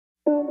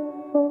After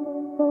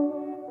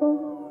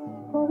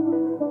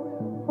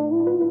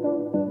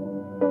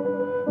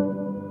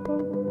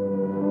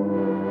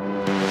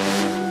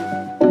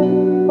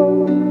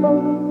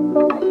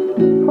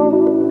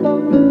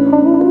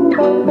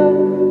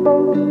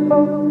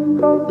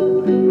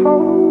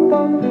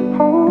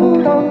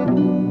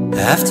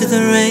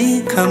the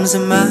rain comes the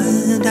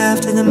mind,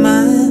 after the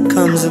mind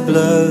comes the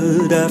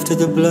blood, after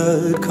the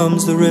blood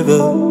comes the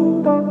river.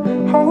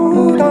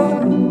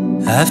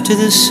 After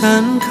the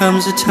sun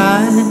comes the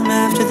time,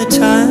 after the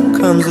time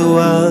comes the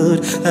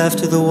wild,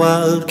 after the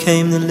wild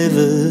came the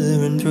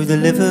liver, and through the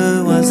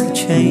liver was the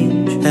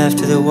change.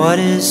 After the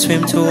waters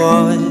swim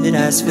toward,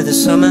 as for the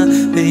summer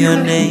with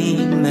your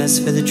name, as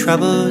for the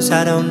troubles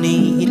I don't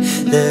need,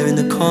 they're in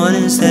the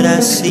corners that I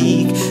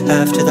seek.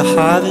 After the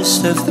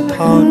harvest of the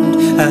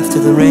pond, after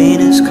the rain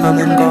is come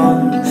and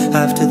gone,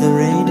 after the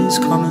rain is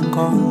come and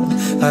gone,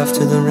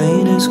 after the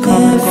rain is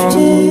come and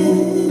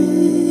gone.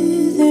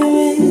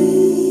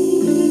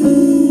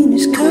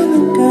 Come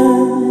and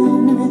gone.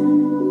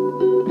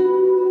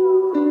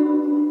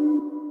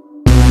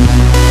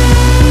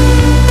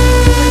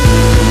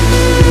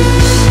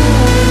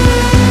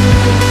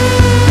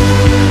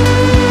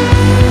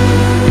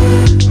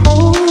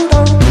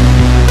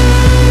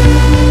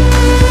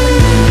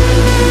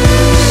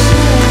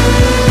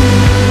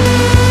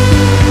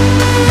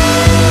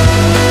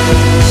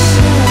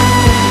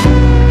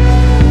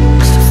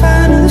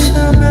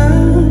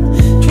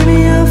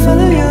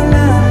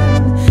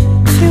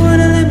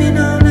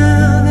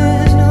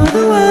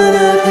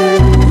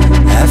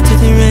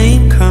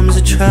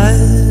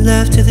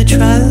 After the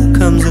trial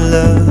comes a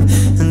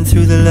love, and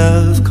through the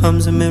love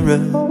comes a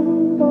mirror.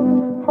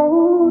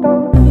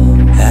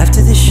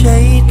 After the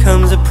shade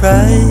comes a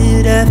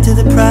pride, after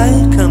the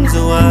pride comes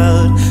a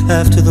wild,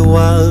 after the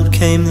wild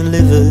came the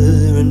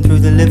liver, and through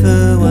the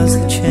liver was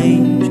the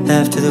change.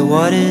 After the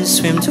waters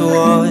swim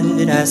toward,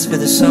 as for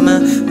the summer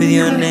with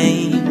your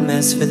name,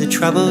 as for the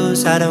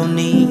troubles I don't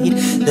need,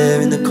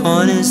 they're in the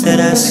corners that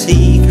I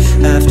seek.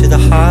 After the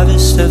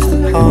harvest of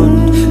the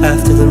pond,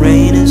 after the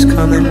rain is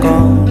come and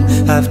gone,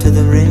 after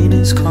the rain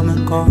is come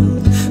and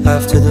gone,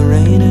 after the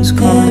rain is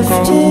come and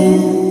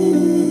gone.